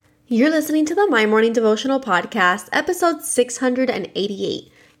You're listening to the My Morning Devotional Podcast, episode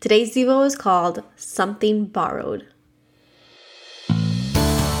 688. Today's Devo is called Something Borrowed.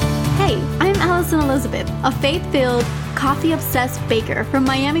 Hey, I'm Allison Elizabeth, a faith-filled, coffee-obsessed baker from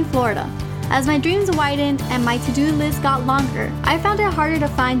Miami, Florida. As my dreams widened and my to-do list got longer, I found it harder to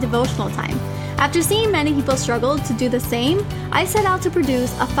find devotional time. After seeing many people struggle to do the same, I set out to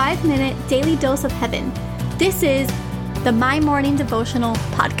produce a 5-minute daily dose of heaven. This is the My Morning Devotional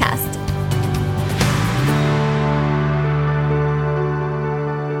Podcast.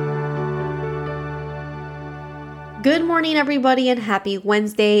 Good morning, everybody, and happy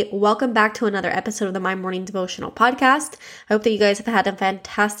Wednesday. Welcome back to another episode of the My Morning Devotional Podcast. I hope that you guys have had a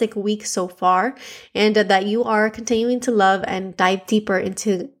fantastic week so far and that you are continuing to love and dive deeper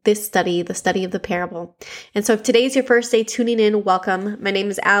into this study, the study of the parable. And so if today's your first day tuning in, welcome. My name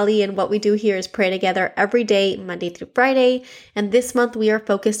is Allie, and what we do here is pray together every day, Monday through Friday. And this month we are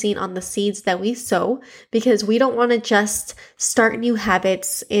focusing on the seeds that we sow because we don't want to just start new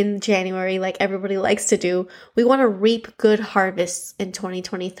habits in January like everybody likes to do. We want to reap good harvests in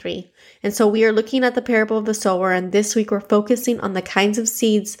 2023. And so we are looking at the parable of the sower, and this week we're focusing on the kinds of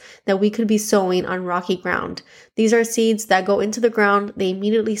seeds that we could be sowing on rocky ground. These are seeds that go into the ground, they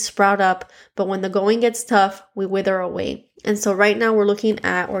immediately sprout up, but when the going gets tough, we wither away. And so right now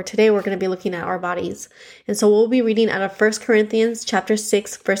today we're going to be looking at our bodies. And so we'll be reading out of 1 Corinthians chapter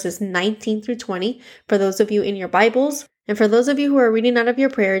 6, verses 19 through 20 for those of you in your Bibles. And for those of you who are reading out of your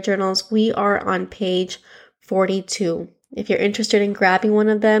prayer journals, we are on page 42. If you're interested in grabbing one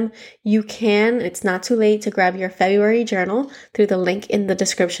of them, you can. It's not too late to grab your February journal through the link in the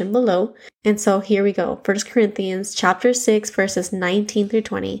description below. And so here we go. 1 Corinthians chapter 6, verses 19 through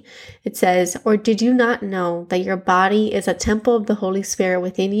 20. It says, "Or did you not know that your body is a temple of the Holy Spirit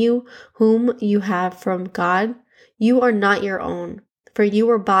within you, whom you have from God? You are not your own, for you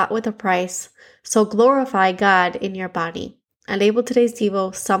were bought with a price. So glorify God in your body." I labeled today's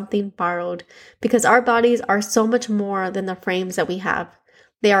Devo Something Borrowed because our bodies are so much more than the frames that we have.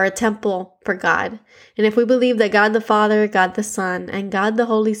 They are a temple for God. And if we believe that God the Father, God the Son, and God the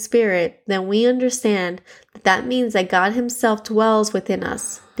Holy Spirit, then we understand that that means that God Himself dwells within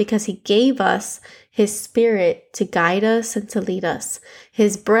us because He gave us His Spirit to guide us and to lead us.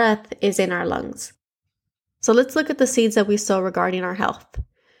 His breath is in our lungs. So let's look at the seeds that we sow regarding our health.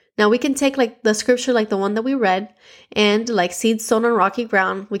 Now we can take like the scripture like the one that we read, and like seeds sown on rocky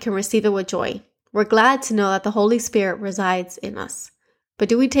ground, we can receive it with joy. We're glad to know that the Holy Spirit resides in us. But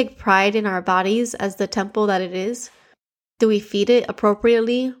do we take pride in our bodies as the temple that it is? Do we feed it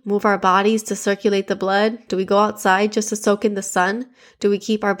appropriately, move our bodies to circulate the blood? Do we go outside just to soak in the sun? Do we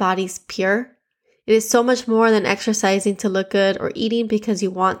keep our bodies pure? It is so much more than exercising to look good or eating because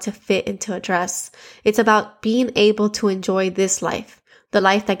you want to fit into a dress. It's about being able to enjoy this life. The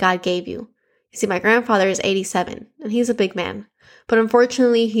life that God gave you. You see, my grandfather is 87, and he's a big man. But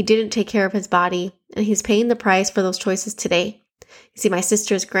unfortunately, he didn't take care of his body, and he's paying the price for those choices today. You see, my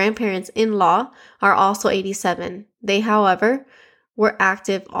sister's grandparents-in-law are also 87. They, however, were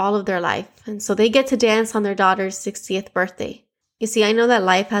active all of their life, and so they get to dance on their daughter's 60th birthday. You see, I know that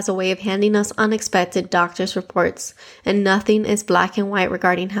life has a way of handing us unexpected doctor's reports, and nothing is black and white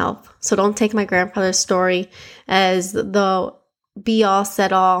regarding health. So don't take my grandfather's story as the be-all,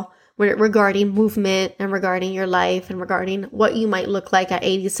 set-all regarding movement and regarding your life and regarding what you might look like at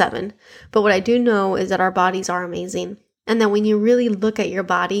 87. But what I do know is that our bodies are amazing. And that when you really look at your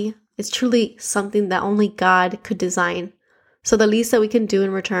body, it's truly something that only God could design. So the least that we can do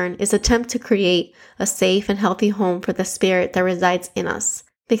in return is attempt to create a safe and healthy home for the spirit that resides in us.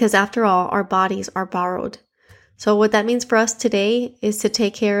 Because after all, our bodies are borrowed. So what that means for us today is to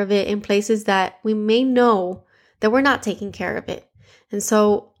take care of it in places that we may know that we're not taking care of it. And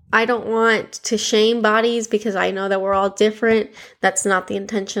so I don't want to shame bodies because I know that we're all different. That's not the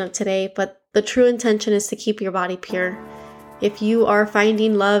intention of today, but the true intention is to keep your body pure. If you are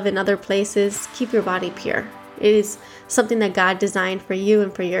finding love in other places, keep your body pure. It is something that God designed for you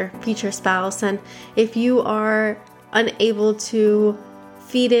and for your future spouse. And if you are unable to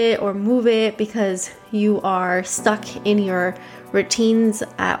feed it or move it because you are stuck in your routines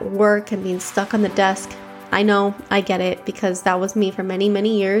at work and being stuck on the desk, I know, I get it, because that was me for many,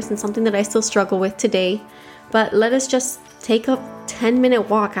 many years and something that I still struggle with today. But let us just take a 10-minute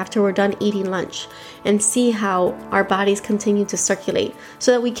walk after we're done eating lunch and see how our bodies continue to circulate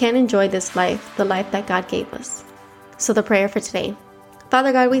so that we can enjoy this life, the life that God gave us. So the prayer for today.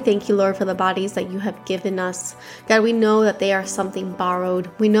 Father God, we thank you, Lord, for the bodies that you have given us. God, we know that they are something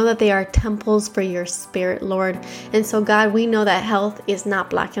borrowed. We know that they are temples for your Spirit, Lord. And so, God, we know that health is not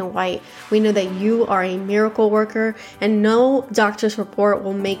black and white. We know that you are a miracle worker, and no doctor's report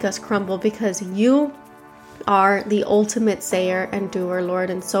will make us crumble because you are the ultimate sayer and doer, Lord.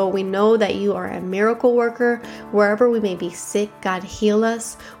 And so we know that you are a miracle worker. Wherever we may be sick, God, heal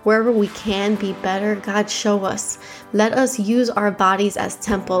us. Wherever we can be better, God, show us. Let us use our bodies as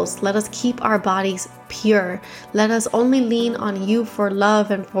temples. Let us keep our bodies pure. Let us only lean on you for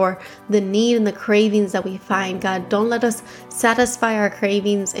love and for the need and the cravings that we find. God, don't let us satisfy our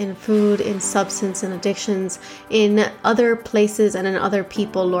cravings in food, in substance, in addictions, in other places and in other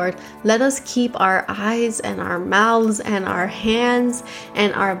people, Lord. Let us keep our eyes and our mouths and our hands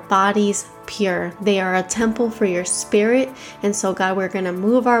and our bodies pure. They are a temple for your Spirit. And so, God, we're going to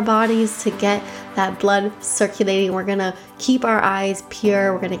move our bodies to get that blood circulating. We're going to keep our eyes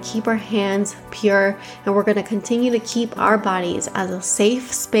pure. We're going to keep our hands pure. And we're going to continue to keep our bodies as a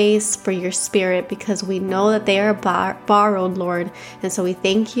safe space for your Spirit because we know that they are borrowed, Lord. And so we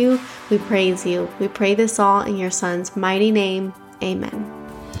thank you. We praise you. We pray this all in your Son's mighty name. Amen.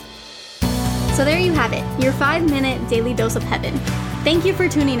 So there you have it, your 5-minute daily dose of heaven. Thank you for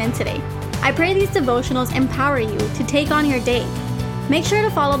tuning in today. I pray these devotionals empower you to take on your day. Make sure to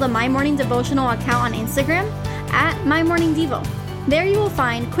follow the My Morning Devotional account on Instagram at MyMorningDevo. There you will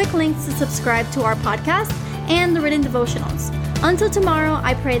find quick links to subscribe to our podcast and the written devotionals. Until tomorrow,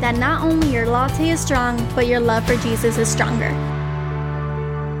 I pray that not only your latte is strong, but your love for Jesus is stronger.